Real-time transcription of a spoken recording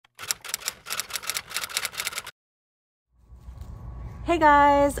Hey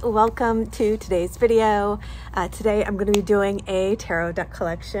guys, welcome to today's video. Today I'm going to be doing a tarot deck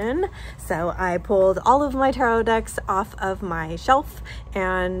collection. So I pulled all of my tarot decks off of my shelf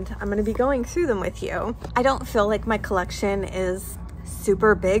and I'm going to be going through them with you. I don't feel like my collection is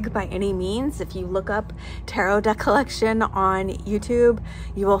super big by any means. If you look up tarot deck collection on YouTube,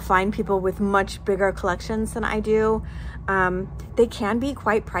 you will find people with much bigger collections than I do. They can be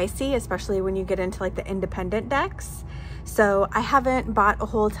quite pricey, especially when you get into like the independent decks. So I haven't bought a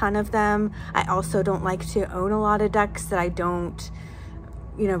whole ton of them. I also don't like to own a lot of decks that I don't,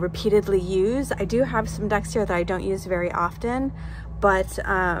 repeatedly use. I do have some decks here that I don't use very often, but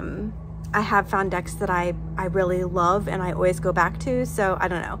I have found decks that I really love and I always go back to. So I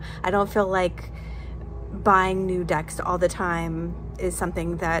don't know. I don't feel like buying new decks all the time is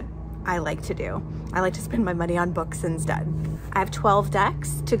something that I like to do. I like to spend my money on books instead. I have 12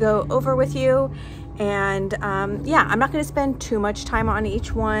 decks to go over with you. And yeah, I'm not going to spend too much time on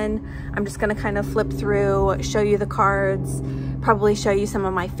each one. I'm just going to kind of flip through, show you the cards, probably show you some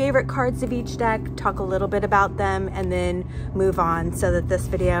of my favorite cards of each deck, talk a little bit about them, and then move on so that this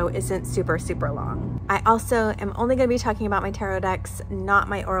video isn't super long. I also am only going to be talking about my tarot decks, not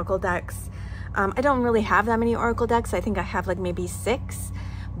my oracle decks. I don't really have that many oracle decks. I think I have like maybe 6,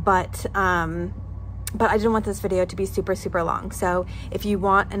 but I didn't want this video to be super long. So if you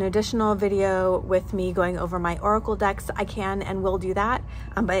want an additional video with me going over my oracle decks, I can and will do that.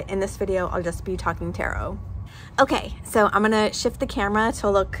 But in this video, I'll just be talking tarot. Okay, so I'm gonna shift the camera to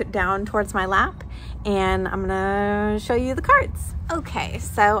look down towards my lap and I'm gonna show you the cards. Okay,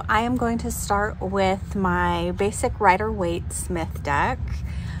 so I am going to start with my basic Rider-Waite-Smith deck.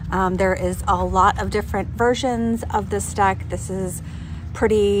 There is a lot of different versions of this deck. This is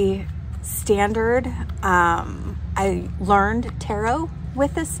pretty standard. I learned tarot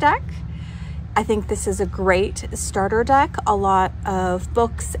with this deck. I think this is a great starter deck. A lot of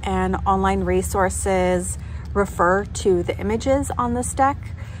books and online resources refer to the images on this deck.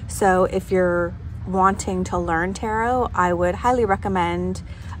 So if you're wanting to learn tarot, I would highly recommend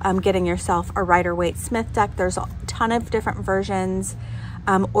getting yourself a Rider-Waite-Smith deck. There's a ton of different versions,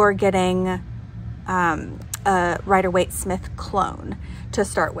 or getting a Rider-Waite-Smith clone to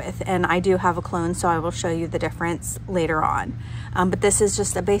start with. And I do have a clone, so I will show you the difference later on. But this is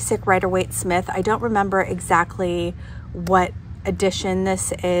just a basic Rider-Waite-Smith. I don't remember exactly what edition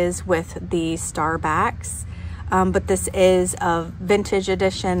this is with the star backs, but this is a vintage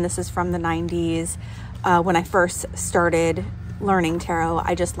edition. This is from the 90s. When I first started learning tarot,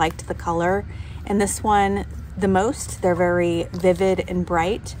 I just liked the color. And this one the most. They're very vivid and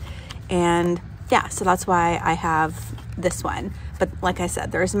bright. And yeah, so that's why I have this one. But like I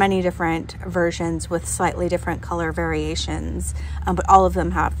said, there's many different versions with slightly different color variations, but all of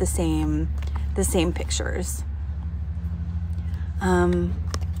them have the same pictures.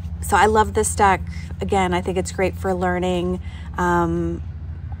 So I love this deck. Again, I think it's great for learning.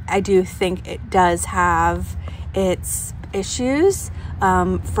 I do think it does have its issues.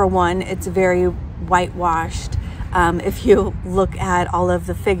 For one, it's very whitewashed. If you look at all of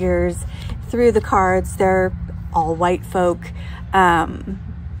the figures through the cards, they're all white folk.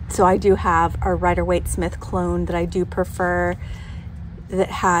 So I do have a Rider-Waite-Smith clone that I do prefer, that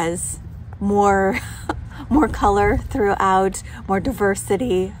has more color throughout, more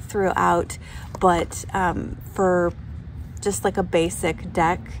diversity throughout. But for just like a basic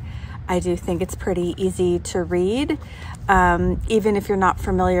deck, I do think it's pretty easy to read. Even if you're not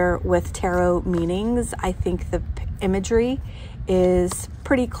familiar with tarot meanings, I think the imagery is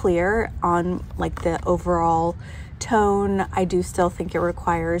pretty clear on like the overall tone. I do still think it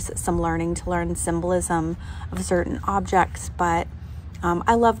requires some learning to learn symbolism of certain objects, but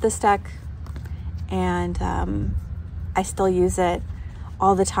I love this deck and I still use it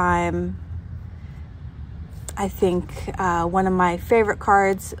all the time. I think one of my favorite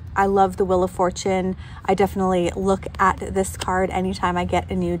cards, I love the Wheel of Fortune. I definitely look at this card anytime I get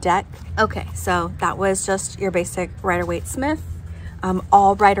a new deck. Okay, so that was just your basic Rider-Waite-Smith.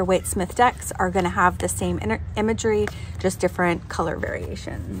 All Rider-Waite-Smith decks are going to have the same imagery, just different color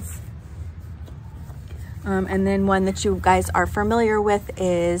variations. And then one that you guys are familiar with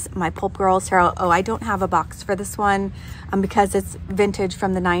is my Pulp Girls Tarot. Oh, I don't have a box for this one because it's vintage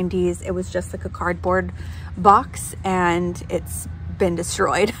from the 90s. It was just like a cardboard box and it's been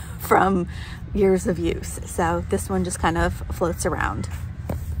destroyed from years of use. So this one just kind of floats around.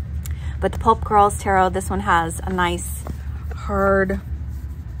 But the Pulp Girls Tarot, this one has a nice hard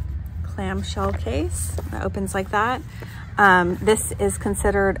clamshell case that opens like that. This is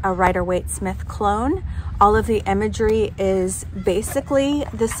considered a Rider-Waite-Smith clone. All of the imagery is basically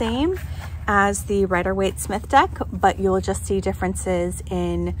the same. as the Rider-Waite-Smith deck, but you'll just see differences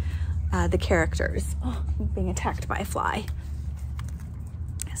in the characters. Oh, I'm being attacked by a fly.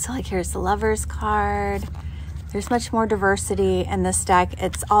 So like here's the Lovers card. There's much more diversity in this deck.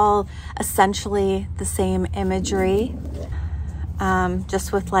 It's all essentially the same imagery,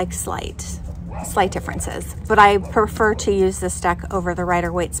 just with like slight differences. But I prefer to use this deck over the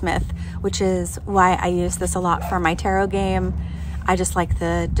Rider-Waite-Smith, which is why I use this a lot for my tarot game. I just like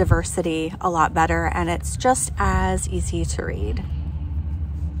the diversity a lot better, and it's just as easy to read.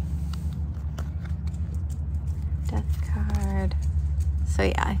 Death card. So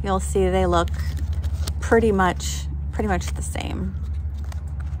yeah, you'll see they look pretty much the same.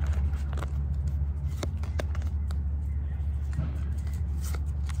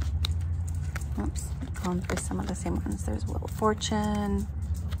 Oops, going through some of the same ones. There's Wheel of Fortune,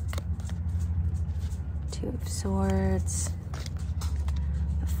 Two of Swords,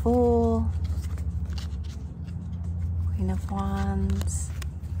 the Fool, Queen of Wands,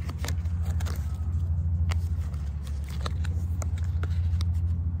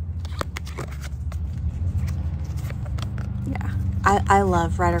 yeah, I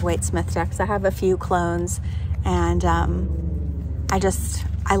love Rider-Waite-Smith decks. I have a few clones, and I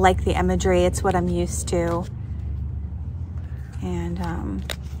like the imagery. It's what I'm used to, and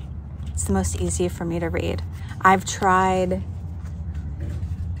it's the most easy for me to read. I've tried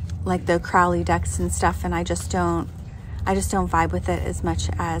like the Crowley decks and stuff, and I just don't vibe with it as much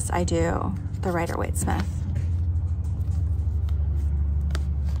as I do the Rider-Waite-Smith.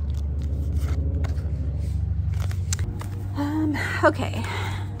 Okay,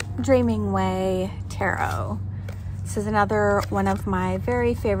 Dreaming Way Tarot. This is another one of my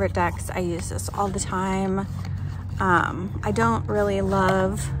very favorite decks. I use this all the time. I don't really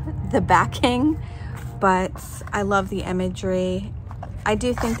love the backing, but I love the imagery. I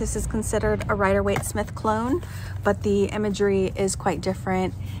do think this is considered a Rider-Waite-Smith clone, but the imagery is quite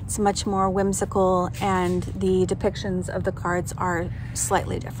different. It's much more whimsical, and the depictions of the cards are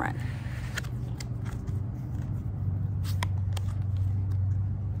slightly different.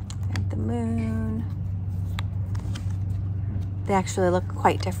 And the Moon. They actually look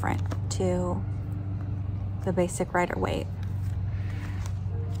quite different to the basic Rider-Waite.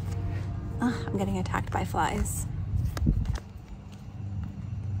 I'm getting attacked by flies.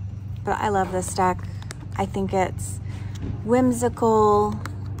 But I love this deck. I think it's whimsical,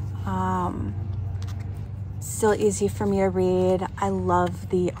 still easy for me to read. I love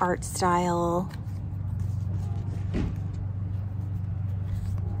the art style.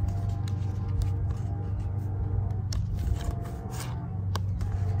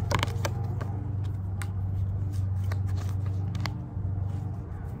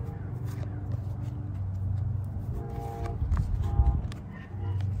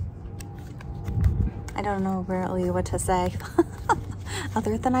 I don't know really what to say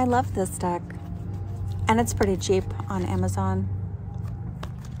other than I love this deck, and it's pretty cheap on Amazon.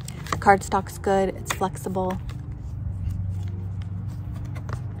 The cardstock's good, it's flexible.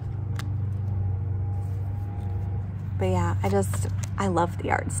 But yeah, I love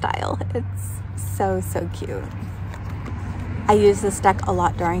the art style. It's so cute. I use this deck a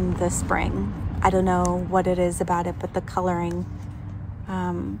lot during the spring. I don't know what it is about it, but the coloring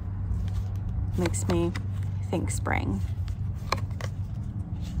makes me think spring.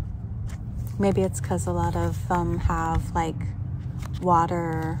 Maybe it's because a lot of them have like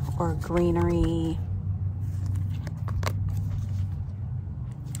water or greenery.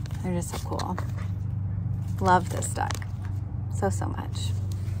 They're just so cool. Love this deck so much.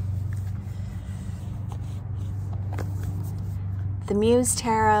 The Muse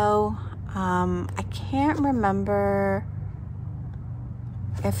Tarot. I can't remember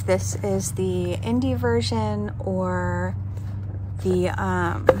if this is the indie version or the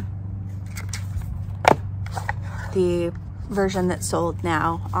version that's sold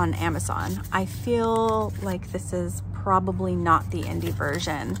now on Amazon. I feel like this is probably not the indie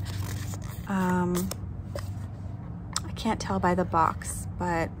version. I can't tell by the box,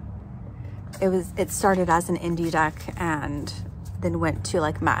 but it started as an indie deck and then went to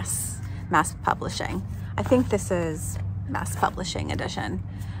like mass publishing. I think this is mass publishing edition.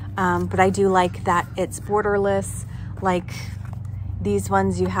 But I do like that it's borderless. Like these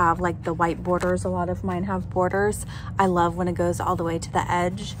ones you have like the white borders. A lot of mine have borders. I love when it goes all the way to the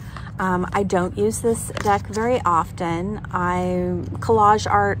edge. I don't use this deck very often. Collage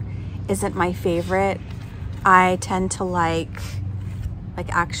art isn't my favorite. I tend to like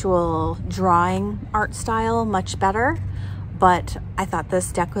actual drawing art style much better. But I thought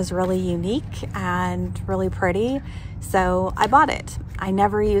this deck was really unique and really pretty. So I bought it. I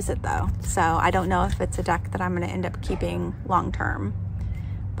never use it though. So I don't know if it's a deck that I'm going to end up keeping long term,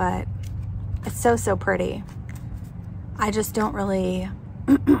 but it's so, so pretty. I just don't really,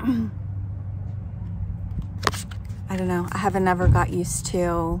 I don't know. I haven't never got used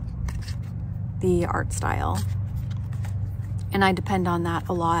to the art style. And I depend on that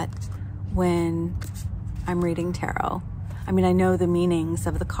a lot when I'm reading tarot. I mean, I know the meanings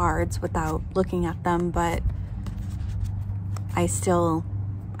of the cards without looking at them, but I still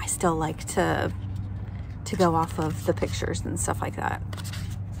like to go off of the pictures and stuff like that.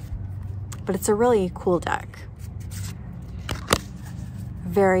 But it's a really cool deck.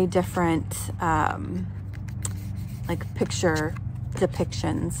 Very different, like picture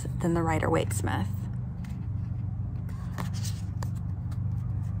depictions than the Rider-Waite-Smith.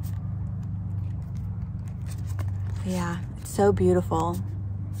 Yeah, it's so beautiful.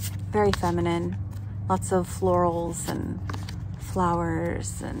 Very feminine. Lots of florals and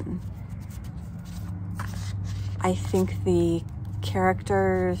flowers, and I think the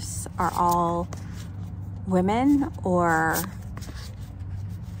characters are all women, or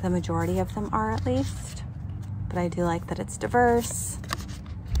the majority of them are at least. But I do like that it's diverse.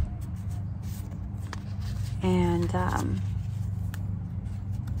 And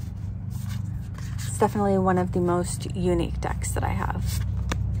it's definitely one of the most unique decks that I have.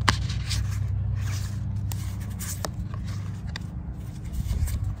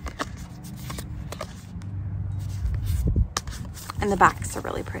 And the backs are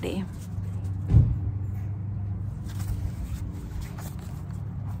really pretty.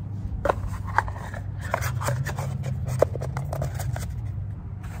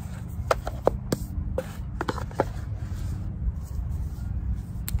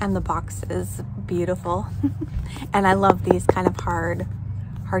 And the box is beautiful. And I love these kind of hard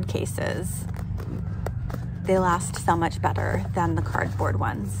cases. They last so much better than the cardboard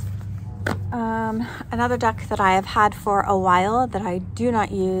ones. Another deck that I have had for a while that I do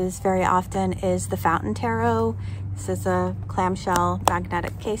not use very often is the Fountain Tarot. This is a clamshell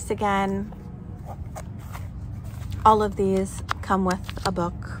magnetic case again. All of these come with a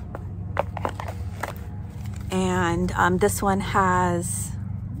book. And this one has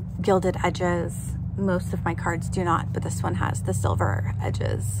gilded edges. Most of my cards do not, but this one has the silver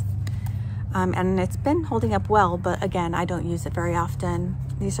edges. And it's been holding up well, but again, I don't use it very often.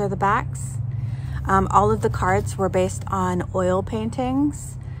 These are the backs. All of the cards were based on oil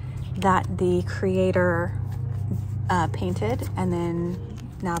paintings that the creator painted, and then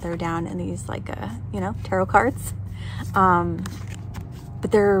now they're down in these like, tarot cards.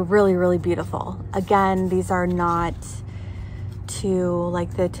 But they're really, really beautiful. Again, these are not to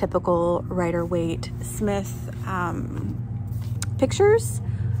like the typical Rider-Waite-Smith pictures.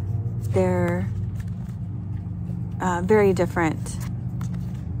 They're very different.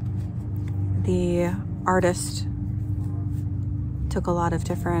 The artist took a lot of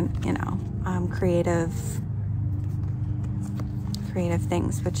different, creative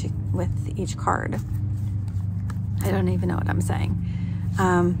things with each card. I don't even know what I'm saying.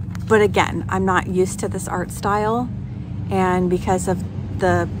 But again, I'm not used to this art style, and because of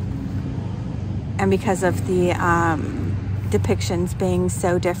the depictions being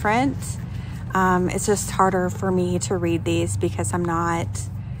so different, it's just harder for me to read these because I'm not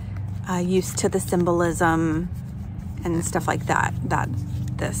used to the symbolism and stuff like that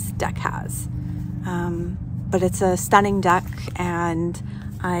this deck has. But it's a stunning deck, and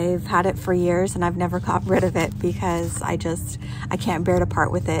I've had it for years and I've never got rid of it because I can't bear to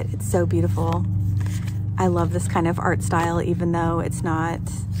part with it. It's so beautiful. I love this kind of art style, even though it's not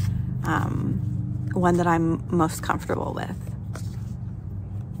one that I'm most comfortable with.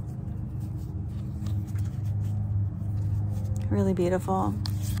 Really beautiful.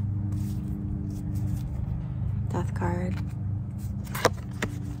 Death card.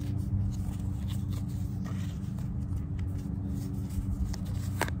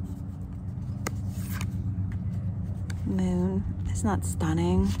 Moon. Isn't that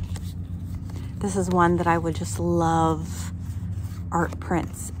stunning? This is one that I would just love art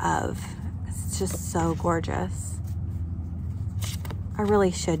prints of. It's just so gorgeous. I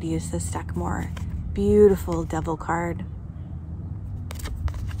really should use this deck more. Beautiful devil card.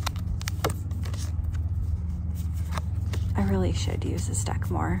 I really should use this deck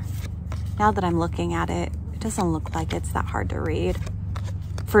more. Now that I'm looking at it, it doesn't look like it's that hard to read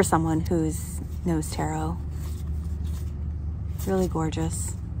for someone who knows tarot. Really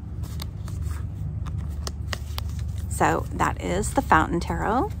gorgeous. So that is the Fountain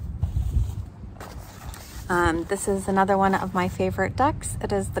Tarot. This is another one of my favorite decks.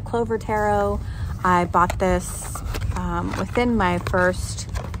 It is the Clover Tarot. I bought this within my first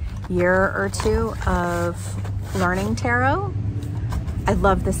year or two of learning tarot. I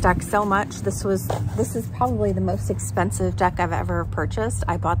love this deck so much. This is probably the most expensive deck I've ever purchased.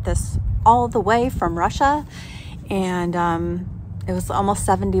 I bought this all the way from Russia, and it was almost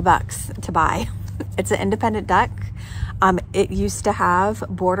 70 bucks to buy. It's an independent deck. It used to have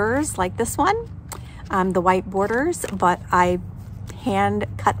borders like this one, the white borders, but I hand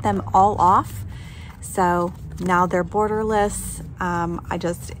cut them all off. So now they're borderless.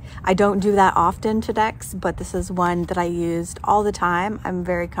 I don't do that often to decks, but this is one that I used all the time. I'm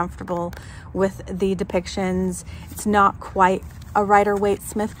very comfortable with the depictions. It's not quite a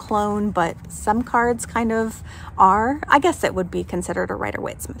Rider-Waite-Smith clone, but some cards kind of are. I guess it would be considered a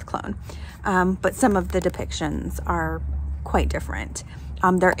Rider-Waite-Smith clone, but some of the depictions are quite different.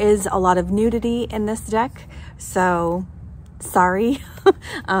 There is a lot of nudity in this deck, so sorry.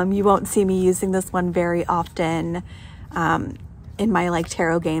 You won't see me using this one very often in my like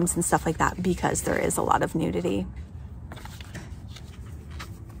tarot games and stuff like that, because there is a lot of nudity.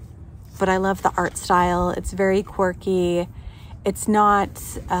 But I love the art style. It's very quirky. It's not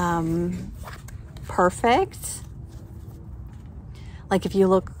perfect. Like if you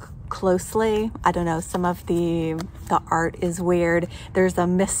look closely, I don't know, some of the art is weird. There's a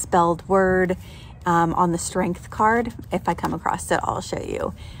misspelled word on the strength card. If I come across it, I'll show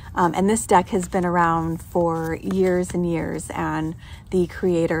you. And this deck has been around for years and years, and the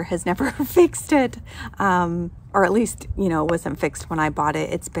creator has never fixed it. Or at least, you know, it wasn't fixed when I bought it.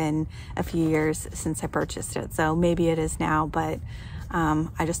 It's been a few years since I purchased it, so maybe it is now, but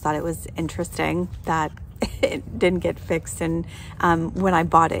I just thought it was interesting that it didn't get fixed, and when I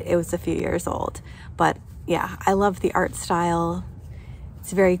bought it, it was a few years old. But yeah, I love the art style.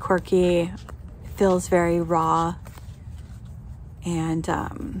 It's very quirky, feels very raw, and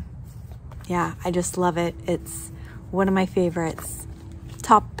yeah, I just love it. It's one of my favorites.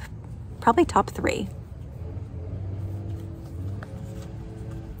 Probably top 3.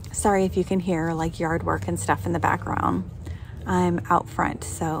 Sorry if you can hear like yard work and stuff in the background. I'm out front,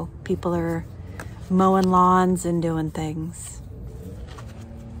 so people are mowing lawns and doing things.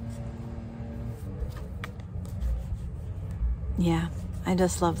 Yeah, I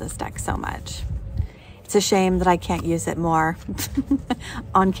just love this deck so much. It's a shame that I can't use it more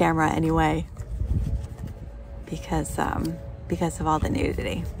on camera anyway, because of all the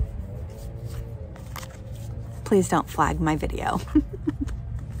nudity. Please don't flag my video.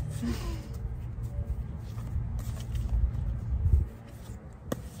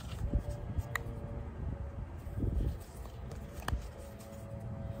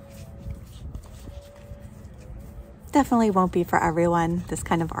 Definitely won't be for everyone, this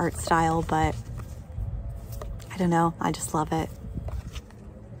kind of art style, but I don't know, I just love it.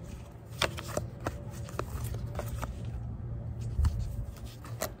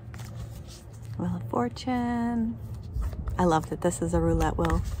 Wheel of Fortune. I love that this is a roulette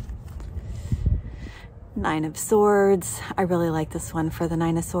wheel. 9 of Swords. I really like this one for the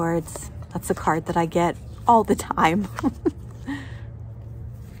 9 of Swords. That's a card that I get all the time.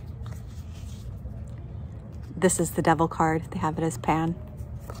 This is the Devil card. They have it as Pan.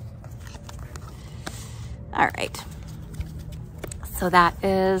 All right. So that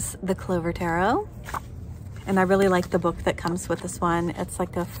is the Clover Tarot. And I really like the book that comes with this one. It's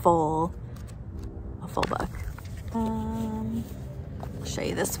like a full book. I'll show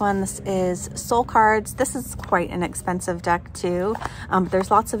you this one. This is Soul Cards. This is quite an expensive deck too.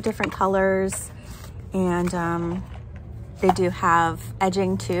 There's lots of different colors, and they do have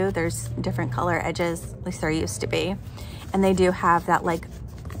edging too. There's different color edges, at least there used to be. And they do have that like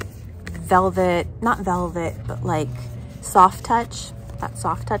velvet, not velvet, but like soft touch, that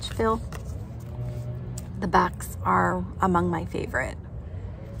soft touch feel. The backs are among my favorite.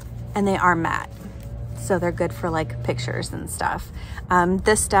 And they are matte, so they're good for like pictures and stuff.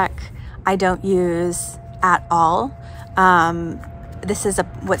 This deck I don't use at all. This is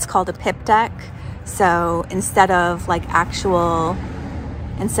what's called a pip deck. So instead of actual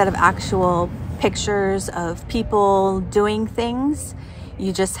pictures of people doing things,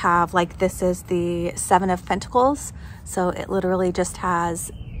 you just have this is the 7 of Pentacles. So it literally just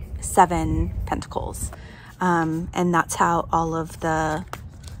has 7 pentacles. And that's how all of the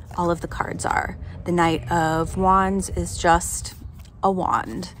cards are. The Knight of Wands is just a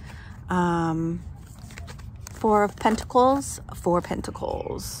wand. 4 of Pentacles, 4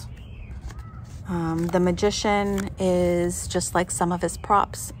 pentacles. The Magician is just like some of his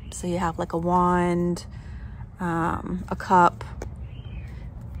props. So you have a wand, a cup,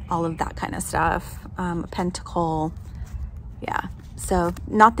 all of that kind of stuff. A pentacle. Yeah. So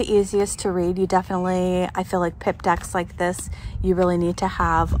not the easiest to read. You definitely, I feel like pip decks like this, you really need to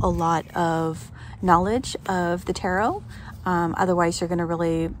have a lot of knowledge of the tarot. Otherwise you're going to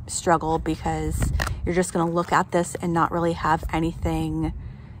really struggle, because you're just going to look at this and not really have anything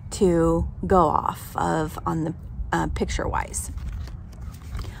to go off of on the picture wise.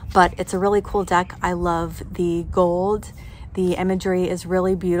 But it's a really cool deck. I love the gold. The imagery is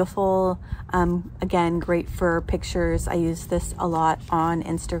really beautiful. Again, great for pictures. I use this a lot on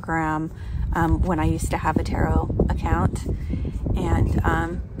Instagram when I used to have a tarot account.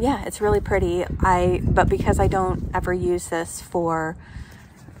 And yeah, it's really pretty. But because I don't ever use this for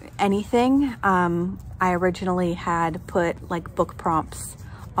anything, I originally had put like book prompts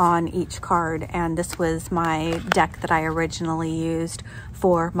on each card, and this was my deck that I originally used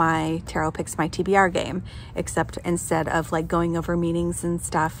for my Tarot Picks My TBR game, except instead of like going over meanings and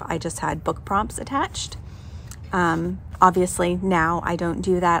stuff, I just had book prompts attached. Obviously now I don't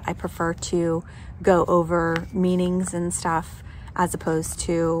do that. I prefer to go over meanings and stuff as opposed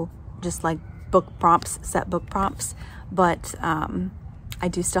to just like book prompts, set book prompts. But I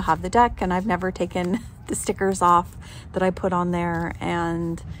do still have the deck, and I've never taken the stickers off that I put on there.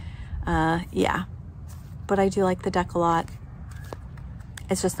 And yeah, but I do like the deck a lot.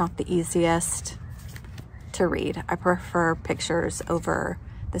 It's just not the easiest to read. I prefer pictures over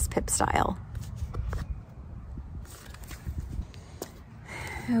this pip style.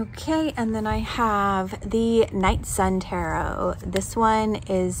 Okay, and then I have the Night Sun Tarot. This one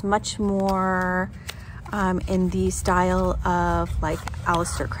is much more in the style of like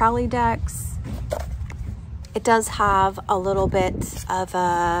Aleister Crowley decks. It does have a little bit of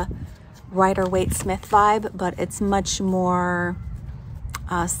a Rider-Waite-Smith vibe, but it's much more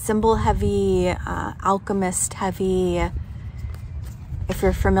symbol heavy, alchemist heavy. If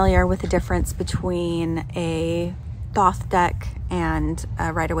you're familiar with the difference between a Thoth deck and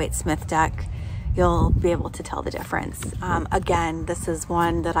a Rider-Waite-Smith deck, you'll be able to tell the difference. Again, this is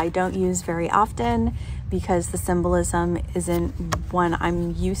one that I don't use very often because the symbolism isn't one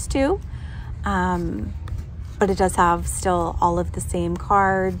I'm used to. But it does have still all of the same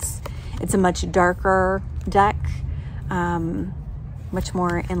cards. It's a much darker deck, much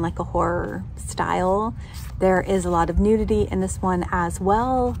more in like a horror style. There is a lot of nudity in this one as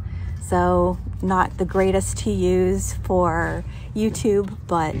well. So not the greatest to use for YouTube,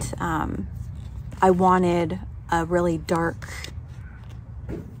 but I wanted a really dark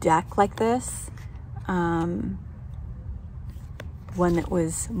deck like this. One that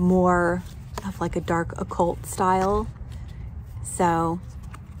was more of like a dark occult style. So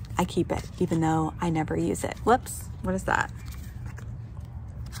I keep it, even though I never use it. Whoops, what is that?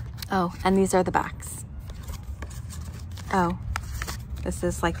 Oh, and these are the backs. Oh, this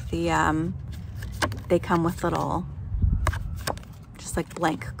is like the, they come with little, just like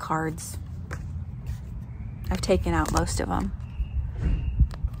blank cards. I've taken out most of them.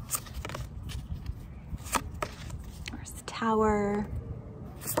 There's the Tower.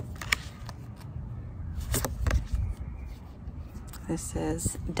 This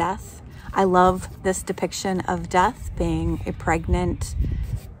is Death. I love this depiction of Death being a pregnant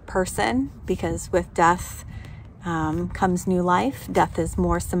person, because with death comes new life. Death is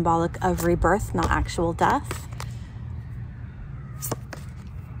more symbolic of rebirth, not actual death.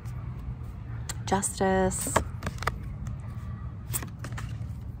 Justice.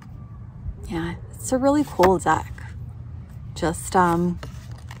 Yeah, it's a really cool deck. Just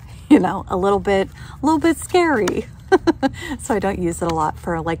you know, a little bit scary. So I don't use it a lot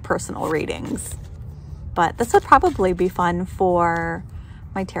for like personal readings, but this would probably be fun for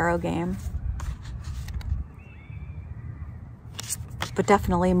my tarot game. But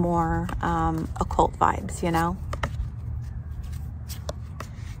definitely more occult vibes, you know?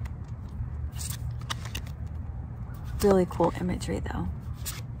 Really cool imagery though.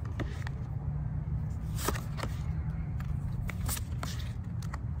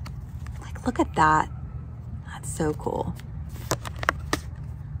 Like, look at that. That's so cool.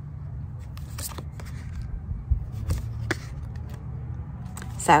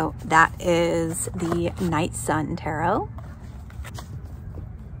 So that is the Night Sun Tarot.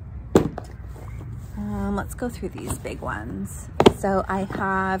 Let's go through these big ones. So I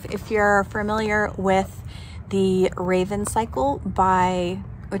have, if you're familiar with the Raven Cycle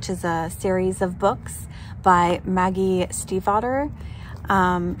which is a series of books by Maggie Stiefvater.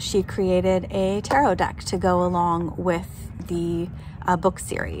 She created a tarot deck to go along with the book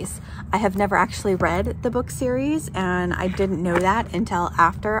series. I have never actually read the book series, and I didn't know that until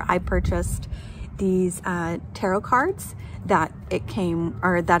after I purchased these tarot cards, that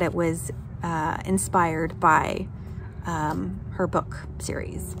it was inspired by her her book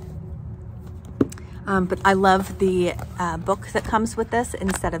series. But I love the book that comes with this.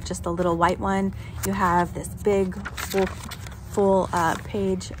 Instead of just a little white one, you have this big full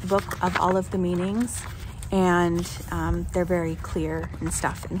page book of all of the meanings, and they're very clear and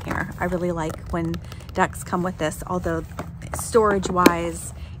stuff in here. I really like when decks come with this, although storage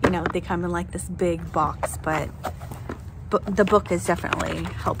wise, you know, they come in like this big box, but the book is definitely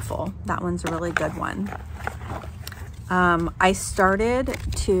helpful. That one's a really good one. I started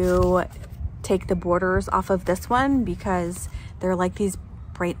to take the borders off of this one because they're like these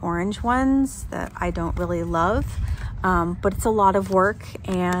bright orange ones that I don't really love, but it's a lot of work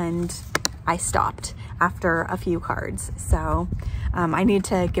and I stopped after a few cards. So I need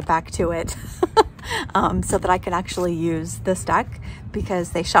to get back to it so that I can actually use this deck,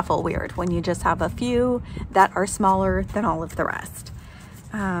 because they shuffle weird when you just have a few that are smaller than all of the rest.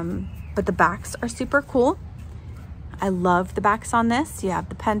 But the backs are super cool. I love the backs on this. You have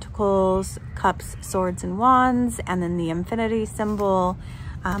the pentacles, cups, swords, and wands, and then the infinity symbol.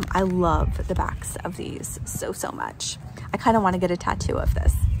 I love the backs of these so much. I kind of want to get a tattoo of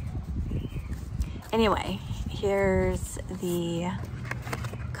this. Anyway, here's the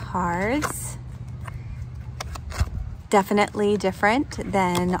cards. Definitely different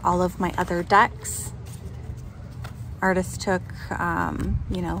than all of my other decks. Artists took,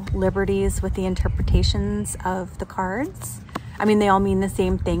 you know, liberties with the interpretations of the cards. I mean, they all mean the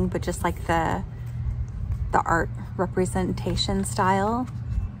same thing, but just like the art representation style.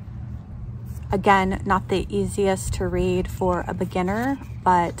 Again, not the easiest to read for a beginner,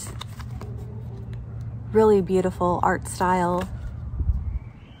 but really beautiful art style.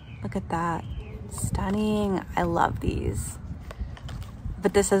 Look at that. Stunning. I love these.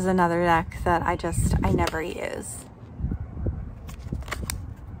 But this is another deck that I never use.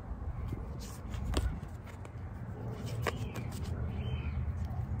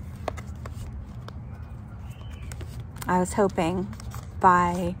 I was hoping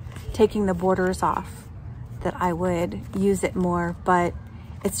by taking the borders off that I would use it more, but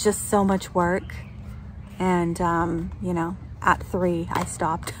it's just so much work. And, you know, at 3, I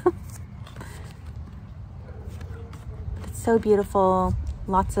stopped. It's so beautiful.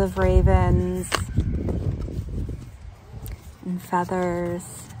 Lots of ravens and feathers,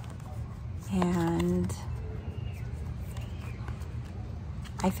 and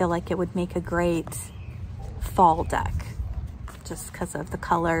I feel like it would make a great fall deck just because of the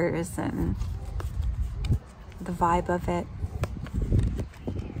colors and the vibe of it.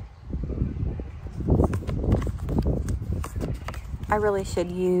 I really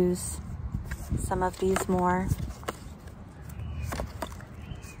should use some of these more.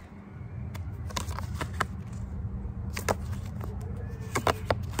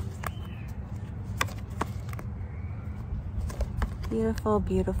 Beautiful,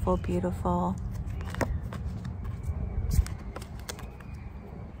 beautiful, beautiful.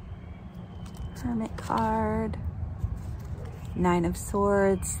 Hermit card. 9 of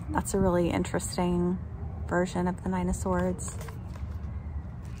Swords. That's a really interesting version of the 9 of Swords.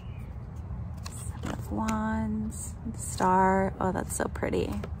 7 of Wands. Star. Oh, that's so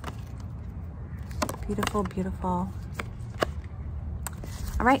pretty. Beautiful, beautiful.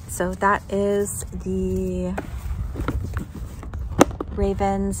 All right, so that is the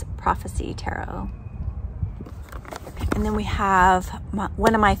Raven's Prophecy Tarot. And then we have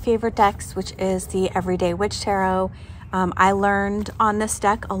one of my favorite decks, which is the Everyday Witch Tarot. I learned on this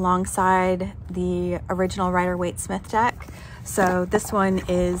deck alongside the original Rider-Waite-Smith deck. So this one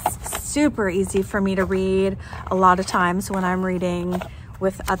is super easy for me to read. A lot of times when I'm reading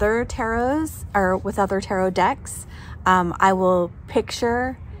with other tarots or with other tarot decks, I will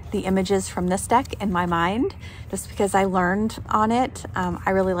picture the images from this deck in my mind just because I learned on it.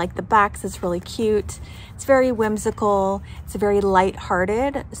 I really like the backs. It's really cute. It's very whimsical. It's very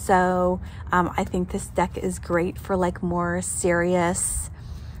light-hearted. So I think this deck is great for like more serious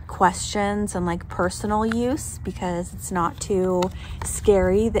questions and like personal use because it's not too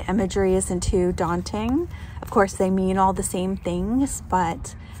scary. The imagery isn't too daunting. Of course, they mean all the same things,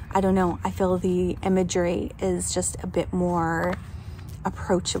 but I don't know. I feel the imagery is just a bit more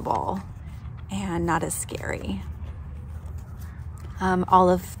approachable and not as scary. All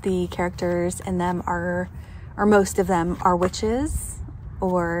of the characters in them are, or most of them are witches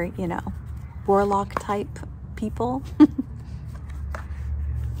or, you know, warlock type people.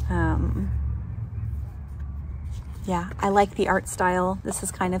 Yeah, I like the art style. This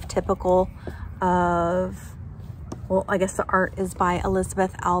is kind of typical of, well, I guess the art is by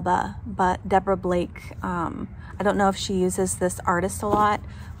Elizabeth Alba, but Deborah Blake, I don't know if she uses this artist a lot,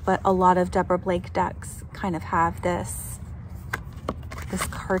 but a lot of Deborah Blake decks kind of have this this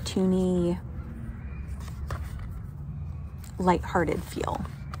cartoony, lighthearted feel.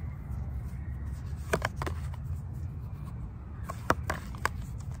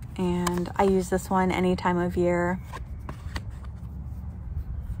 And I use this one any time of year.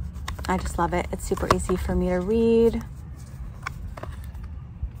 I just love it. It's super easy for me to read.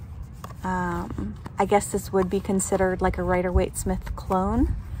 I guess this would be considered like a Rider-Waite-Smith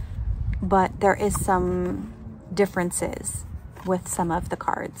clone, but there is some differences with some of the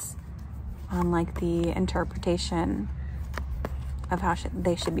cards on like the interpretation of how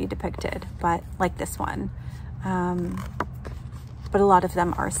they should be depicted, but like this one. But a lot of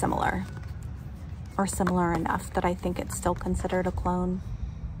them are similar, or similar enough that I think it's still considered a clone.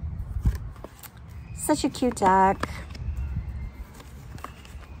 Such a cute deck.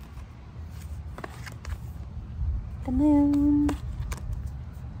 The moon.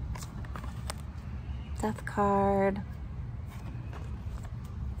 Death card.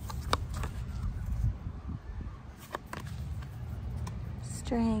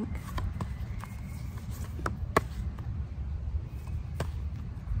 Strength.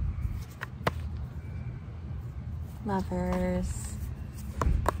 Lovers.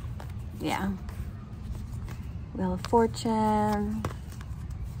 Yeah. Wheel of Fortune.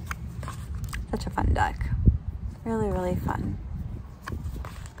 Such a fun deck. Really, really fun.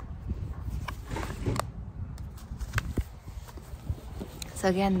 So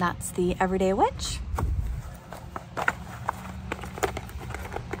again, that's the Everyday Witch.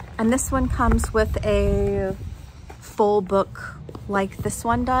 And this one comes with a full book like this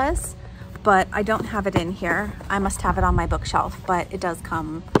one does, but I don't have it in here. I must have it on my bookshelf, but it does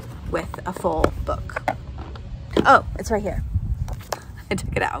come with a full book. Oh, it's right here. I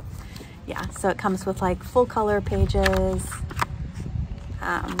took it out. Yeah, so it comes with like full color pages,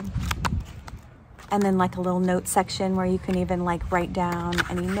 and then like a little note section where you can even like write down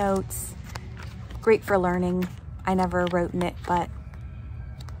any notes. Great for learning. I never wrote in it, but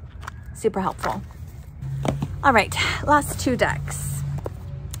super helpful. All right, last two decks.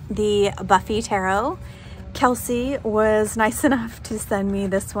 The Buffy Tarot. Kelsey was nice enough to send me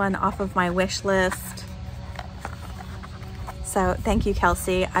this one off of my wish list. So thank you,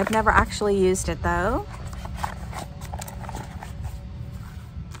 Kelsey. I've never actually used it though.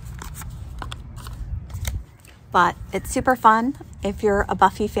 But it's super fun if you're a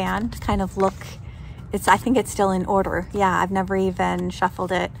Buffy fan to kind of look. I think it's still in order. Yeah, I've never even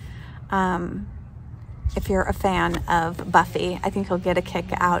shuffled it. If you're a fan of Buffy, I think you'll get a kick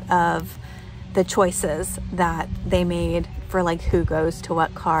out of the choices that they made for like who goes to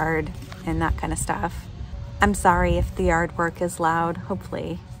what card and that kind of stuff. I'm sorry if the artwork is loud.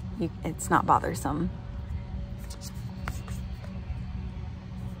 Hopefully it's not bothersome.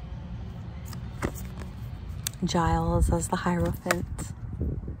 Giles as the Hierophant.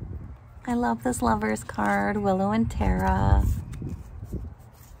 I love this Lovers card, Willow and Tara.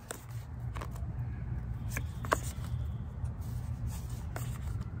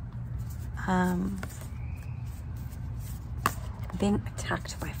 Being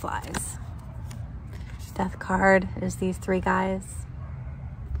attacked by flies. Death card is these three guys.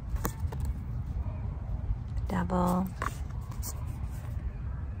 Devil.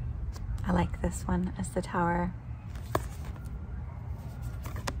 I like this one as the Tower.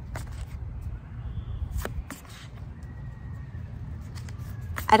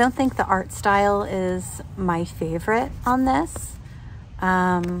 I don't think the art style is my favorite on this.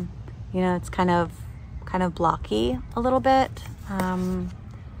 You know, it's kind of blocky a little bit.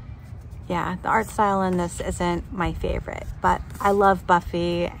 Yeah, the art style in this isn't my favorite, but I love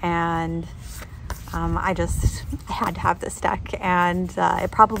Buffy, and I had to have this deck, and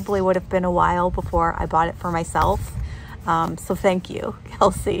it probably would have been a while before I bought it for myself. So thank you,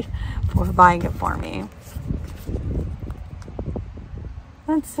 Kelsey, for buying it for me.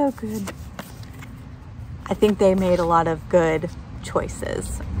 That's so good. I think they made a lot of good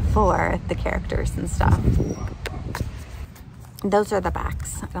choices for the characters and stuff. Those are the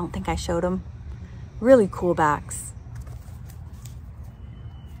backs. I don't think I showed them. Really cool backs.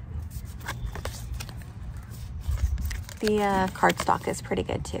 The cardstock is pretty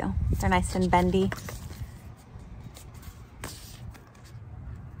good too. They're nice and bendy.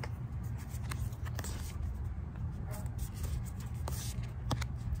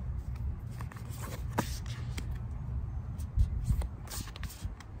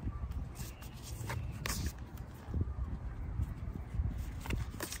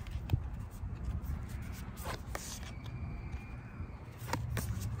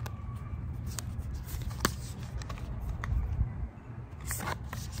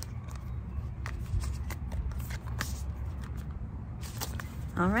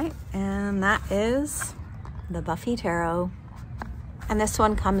 All right, and that is the Buffy Tarot. And this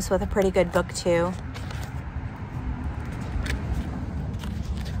one comes with a pretty good book too.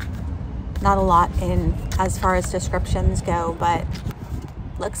 Not a lot in as far as descriptions go, but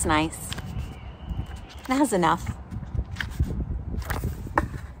looks nice. It has enough.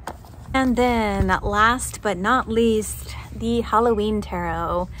 And then last but not least, the Halloween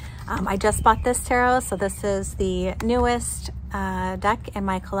Tarot. I just bought this tarot, so this is the newest deck in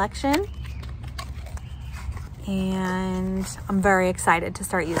my collection. And I'm very excited to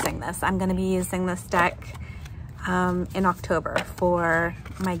start using this. I'm gonna be using this deck in October for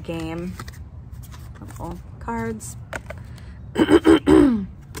my game. Little cards.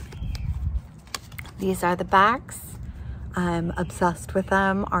 These are the backs. I'm obsessed with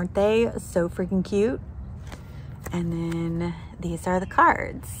them, aren't they? So freaking cute. And then these are the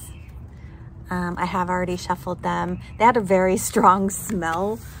cards. I have already shuffled them. They had a very strong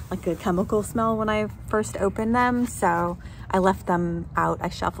smell, like a chemical smell when I first opened them. So I left them out. I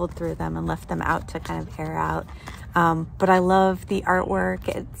shuffled through them and left them out to kind of air out. But I love the artwork.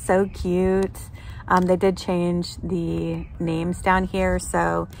 It's so cute. They did change the names down here.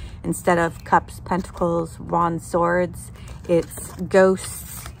 So instead of cups, pentacles, wands, swords, it's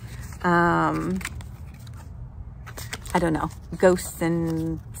ghosts. I don't know, ghosts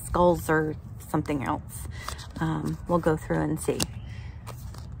and skulls or something else. We'll go through and see.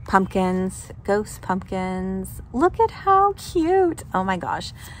 Pumpkins, ghost pumpkins. Look at how cute. Oh my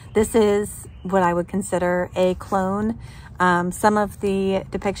gosh. This is what I would consider a clone. Some of the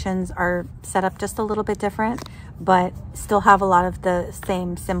depictions are set up just a little bit different, but still have a lot of the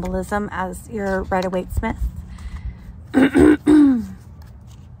same symbolism as your Rider-Waite-Smith.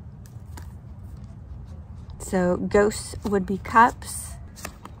 So ghosts would be cups.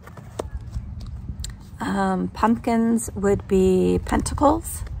 Pumpkins would be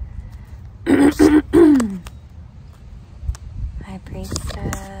pentacles. High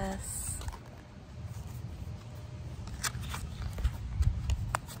Priestess.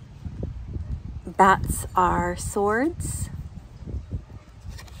 Bats are swords.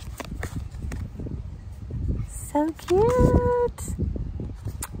 So cute.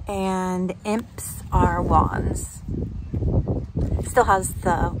 And imps are wands. Still has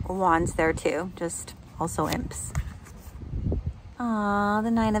the wands there too, just also imps. Ah, the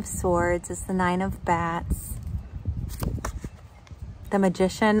Nine of Swords is the Nine of Bats. The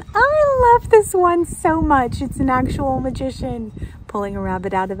Magician. I love this one so much. It's an actual magician pulling a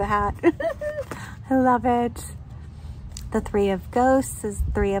rabbit out of a hat. I love it. The Three of Ghosts is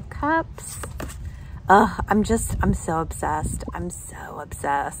Three of Cups. Ugh, I'm so obsessed. I'm so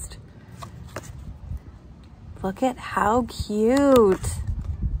obsessed. Look at how cute.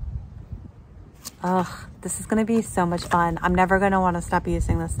 Ugh, this is gonna be so much fun. I'm never gonna wanna stop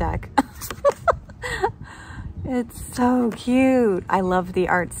using this deck. It's so cute. I love the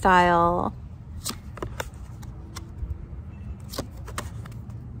art style.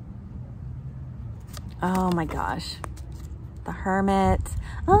 Oh my gosh. The Hermit.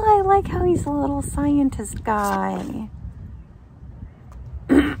 Oh, I like how he's a little scientist guy.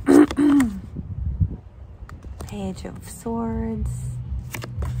 Page of Swords.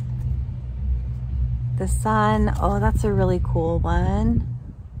 The Sun. Oh, that's a really cool one.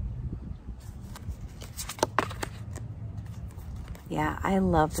 Yeah, I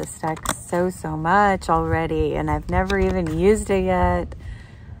love this deck so much already, and I've never even used it yet.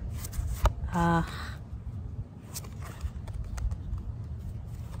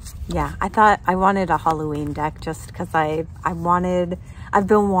 Yeah, I thought I wanted a Halloween deck just because I've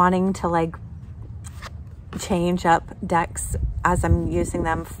been wanting to like change up decks as I'm using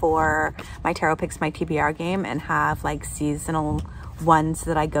them for my Tarot Picks My TBR game and have like seasonal ones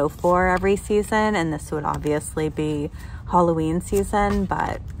that I go for every season, and this would obviously be Halloween season,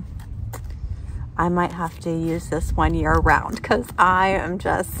 but I might have to use this one year round because I am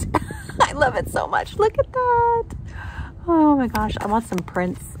just I love it so much. Look at that. Oh my gosh, I want some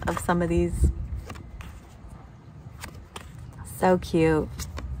prints of some of these. So cute.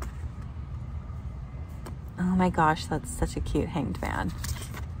 Oh my gosh, that's such a cute hanged man.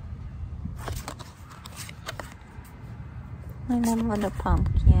 And then little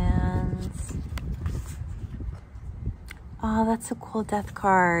pumpkins. Oh, that's a cool death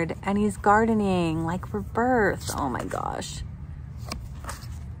card. And he's gardening, like Rebirth. Oh my gosh.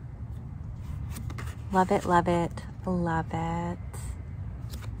 Love it, love it, love it.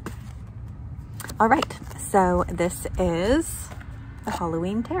 All right, so this is the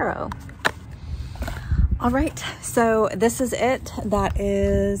Halloween Tarot. All right, so this is it. That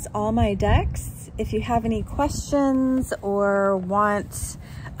is all my decks. If you have any questions or want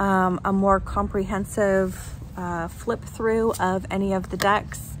a more comprehensive flip through of any of the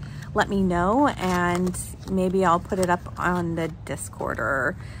decks, let me know, and maybe I'll put it up on the Discord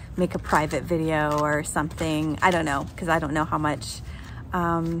or make a private video or something. I don't know, because I don't know how much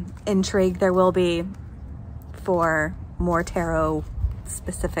intrigue there will be for more tarot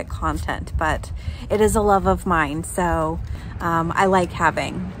specific content, but it is a love of mine, so I like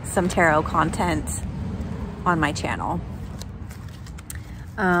having some tarot content on my channel.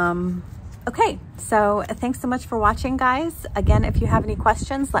 Okay, so thanks so much for watching, guys. Again, if you have any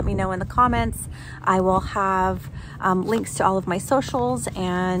questions, let me know in the comments. I will have links to all of my socials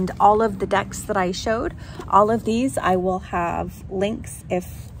and all of the decks that I showed. All of these I will have links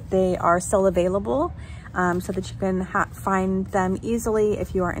if they are still available, so that you can find them easily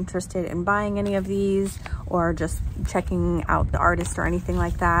if you are interested in buying any of these or just checking out the artist or anything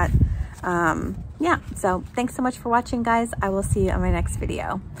like that. Yeah, so thanks so much for watching, guys. I will see you on my next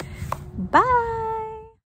video. Bye.